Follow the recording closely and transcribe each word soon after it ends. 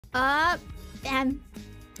And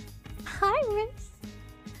IRyS.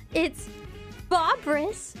 It's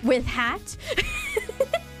𝗲𝗆 with hat.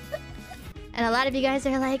 And a lot of you guys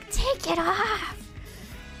are like, take it off!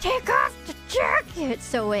 Take off the jacket!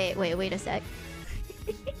 So wait a sec.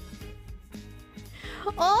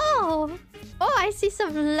 Oh! Oh, I see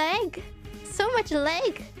some leg. So much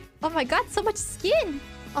leg. Oh my god, so much skin!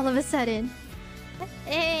 All of a sudden.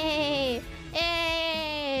 Hey!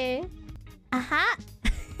 Hey! Aha!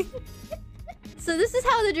 So this is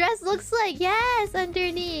how the dress looks like. Yes,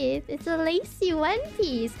 underneath. It's a lacy one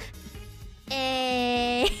piece.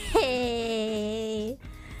 Hey!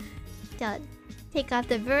 Don't take off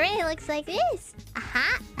the beret. It looks like this.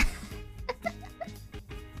 Aha!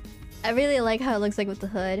 I really like how it looks like with the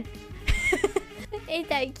hood. Ain't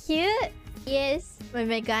that cute? Yes, my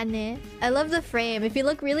megane. I love the frame. If you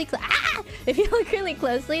look really if you look really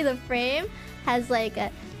closely, the frame has like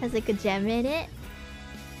a gem in it.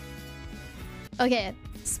 Okay,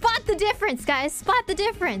 spot the difference, guys. Spot the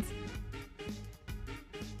difference.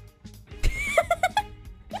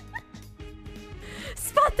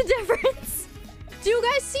 Spot the difference. Do you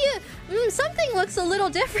guys see it? Something looks a little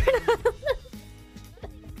different.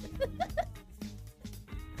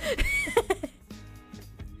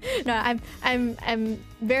 No, I'm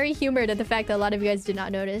very humored at the fact that a lot of you guys did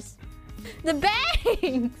not notice. The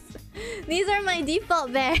bangs! These are my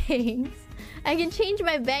default bangs. I can change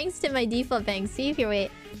my bangs to my default bangs. See here,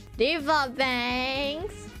 wait. Default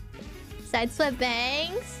bangs. Side swept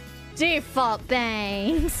bangs. Default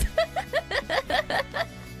bangs.